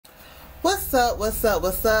What's up, what's up,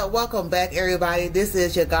 what's up? Welcome back, everybody. This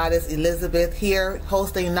is your goddess Elizabeth here,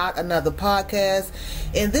 hosting Not Another Podcast.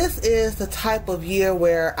 And this is the type of year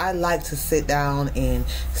where I like to sit down and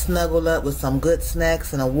snuggle up with some good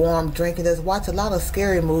snacks and a warm drink and just watch a lot of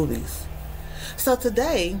scary movies. So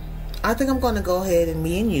today, I think I'm going to go ahead and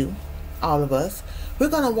me and you, all of us, we're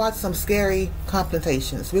going to watch some scary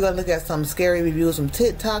complementations. We're going to look at some scary reviews from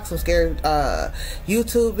TikTok, some scary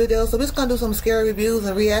YouTube videos. So we're just going to do some scary reviews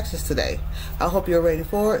and reactions today. I hope you're ready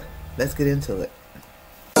for it. Let's get into it.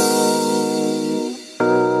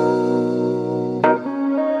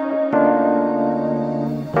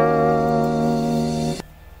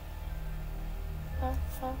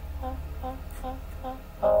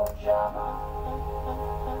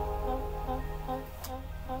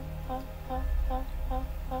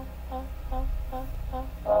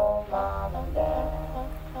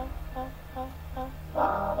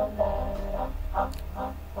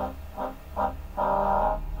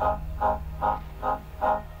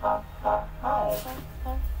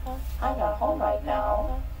 I'm not home right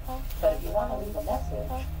now, but if you want to leave a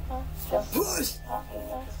message, just push talking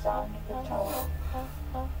at the sound of the tone.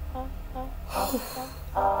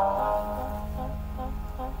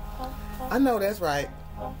 I know that's right.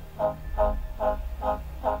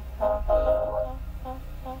 Hello?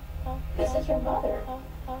 This is your mother.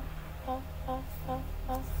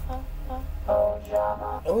 Oh,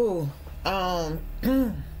 Jama. Oh,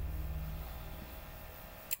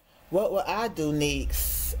 what would I do next?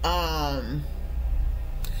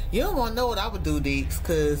 You don't want to know what I would do next,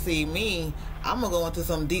 because see me, I'm gonna go into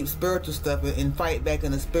some deep spiritual stuff and fight back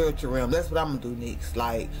in the spiritual realm. That's what I'm gonna do next.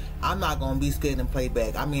 Like, I'm not gonna be scared and play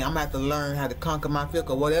back. I mean, I'm gonna have to learn how to conquer my fear,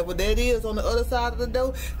 or whatever that is on the other side of the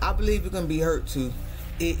door. I believe you're gonna be hurt too.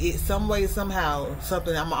 It some way, somehow,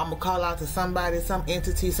 something. I'm gonna call out to somebody, some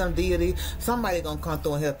entity, some deity. Somebody gonna come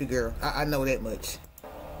through and help you, girl. I know that much.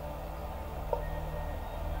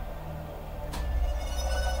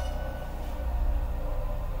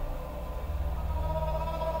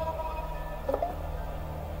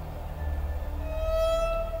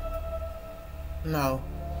 No.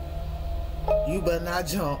 You better not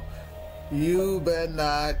jump. You better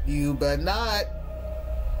not. You better not.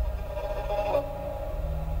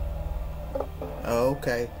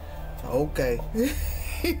 Okay. Okay.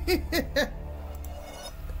 Hey,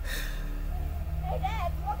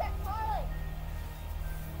 Dad, look at Carly.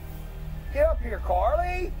 Get up here,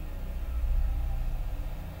 Carly.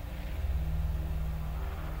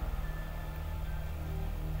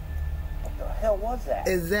 What the hell was that?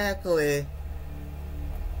 Exactly.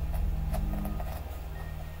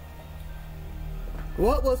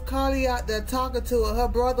 What was Carly out there talking to her? Her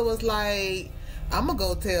brother was like, I'm gonna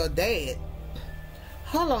go tell Dad.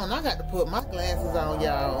 Hold on, I got to put my glasses on,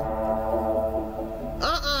 y'all.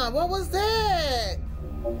 What was that?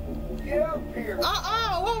 Get up here.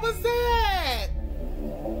 What was that?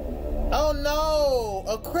 Oh no,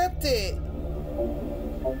 a cryptid.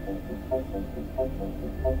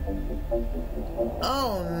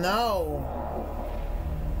 Oh no.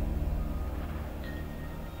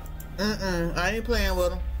 I ain't playing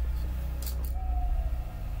with him.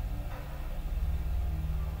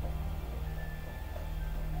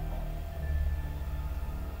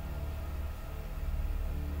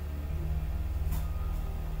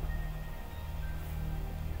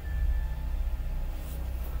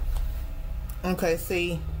 Okay,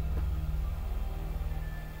 see.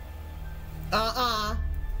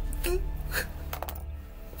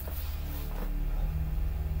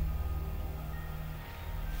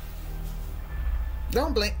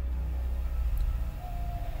 Don't blink.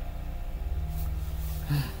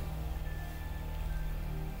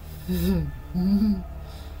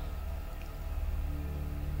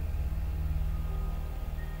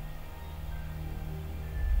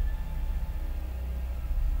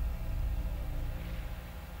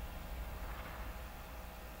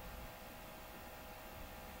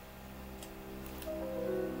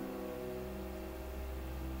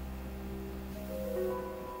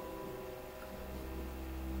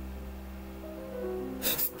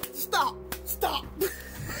 Stop! Stop!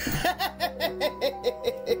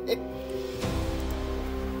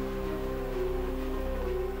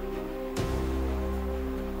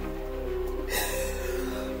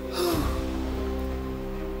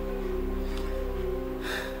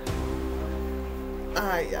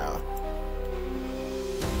 Alright, y'all.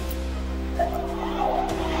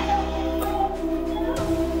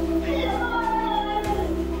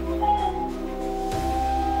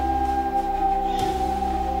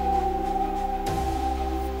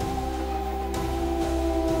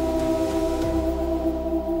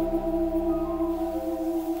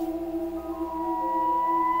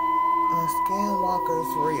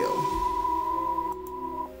 skinwalkers real?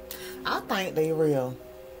 I think they real.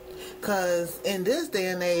 Cause in this day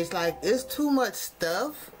and age, like, it's too much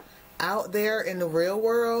stuff out there in the real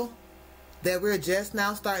world that we're just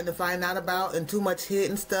now starting to find out about, and too much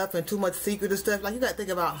hidden stuff and too much secretive stuff. Like, you got to think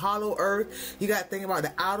about Hollow Earth, you got to think about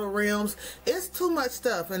the outer realms. It's too much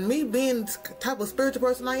stuff, and me being the type of spiritual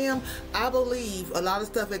person I am, I believe a lot of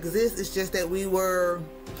stuff exists. It's just that we were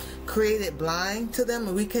created blind to them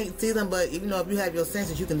and we can't see them. But even though if you have your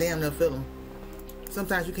senses, you can damn near feel them.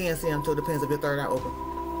 Sometimes you can't see them, so it depends if your third eye open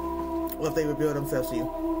or if they reveal themselves to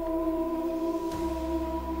you.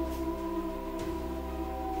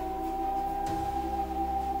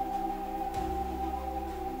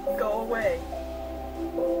 Go away.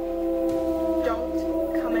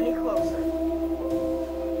 Don't come any closer.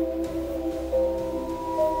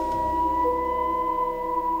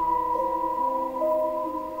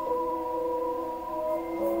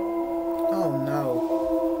 Oh no.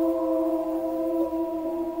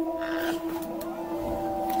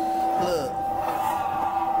 Look.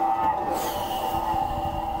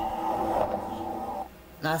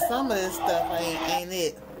 Now some of this stuff ain't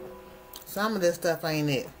it. Some of this stuff ain't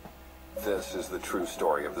it. This is the true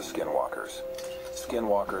story of the Skinwalkers.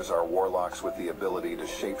 Skinwalkers are warlocks with the ability to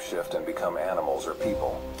shapeshift and become animals or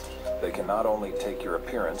people. They can not only take your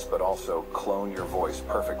appearance, but also clone your voice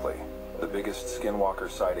perfectly. The biggest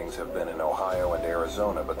Skinwalker sightings have been in Ohio and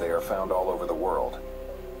Arizona, but they are found all over the world.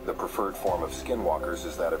 The preferred form of Skinwalkers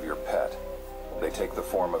is that of your pet. They take the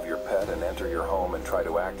form of your pet and enter your home and try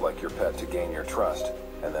to act like your pet to gain your trust,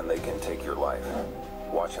 and then they can take your life.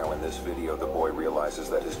 Watch how in this video the boy realizes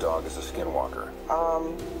that his dog is a Skinwalker.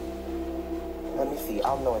 Let me see.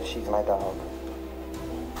 I'll know if she's my dog.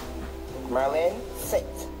 Merlin, sit.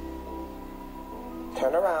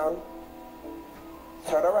 Turn around.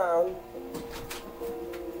 Turn around.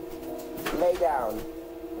 Lay down.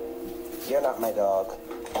 You're not my dog.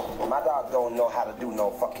 My dog don't know how to do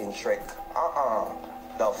no fucking trick.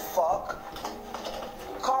 The fuck?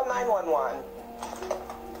 Call 911.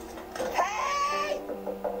 Hey!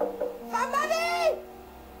 Somebody!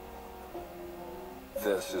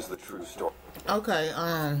 This is the true story. Okay,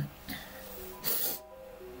 alright,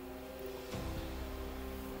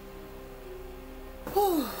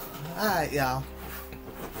 y'all.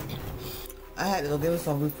 I had to go get me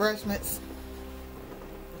some refreshments.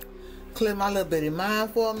 Clear my little bitty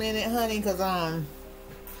mind for a minute, honey, because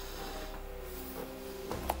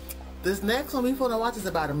this next one we finna watch is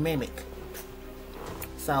about a mimic.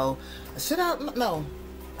 So, should I? No.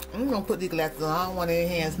 I'm gonna put these glasses on. I don't want any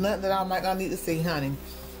hands. Nothing that I might not need to see, honey.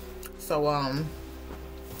 So,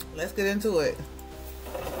 let's get into it.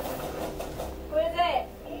 Who is it?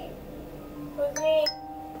 Who's me?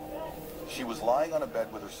 She was lying on a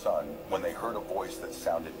bed with her son when they heard a voice that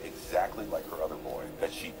sounded exactly like her other boy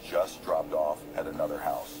that she just dropped off at another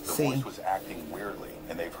house. The voice was acting weirdly,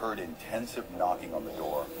 and they've heard intensive knocking on the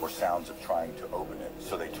door or sounds of trying to open it.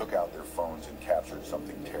 So they took out their phones and captured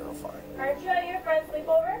something terrifying. Aren't you at your friend's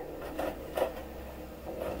sleepover?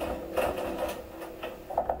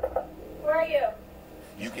 Where are you?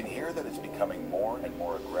 You can hear that it's becoming more and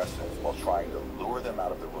more aggressive while trying to lure them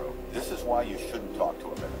out of the room. This is why you shouldn't talk to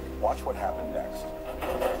a mimic. Watch what happened next.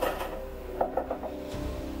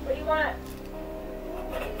 What do you want?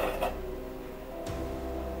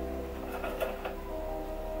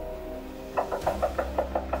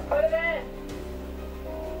 Go to bed.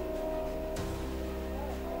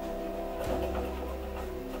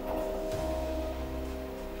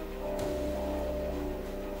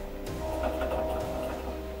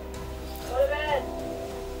 Go to bed.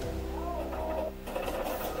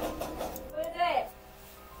 Who is it?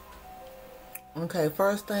 Okay,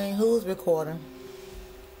 first thing, who's recording?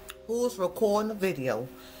 Who's recording the video?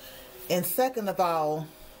 And second of all,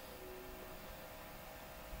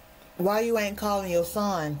 why you ain't calling your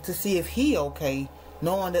son to see if he okay,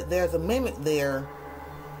 knowing that there's a mimic there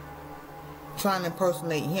trying to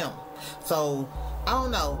impersonate him? So, I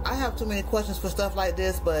don't know. I have too many questions for stuff like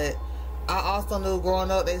this, but I also knew growing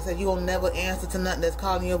up, they said you will never answer to nothing that's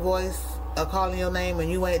calling your voice or calling your name, and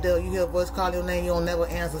you ain't there. You hear a voice calling your name, you will never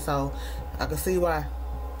answer. So, I can see why.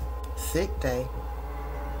 Sick day.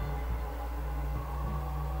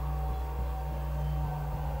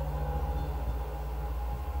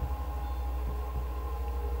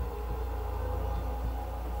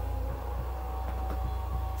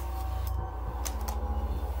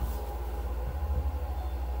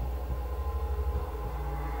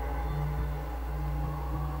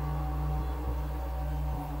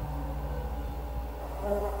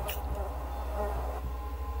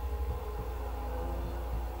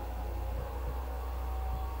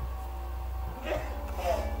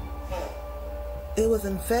 it was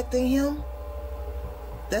infecting him.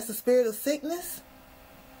 That's the spirit of sickness.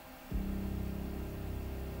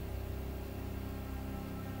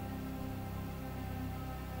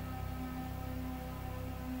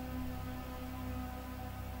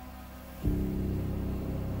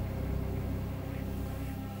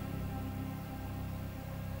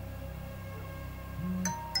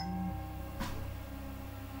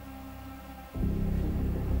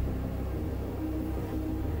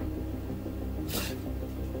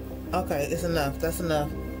 Okay, it's enough. That's enough.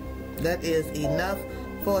 That is enough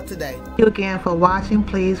for today. Thank you again for watching.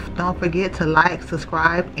 Please don't forget to like,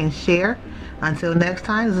 subscribe, and share. Until next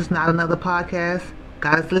time, this is Not Another Podcast.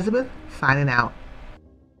 Goddess Elizabeth, signing out.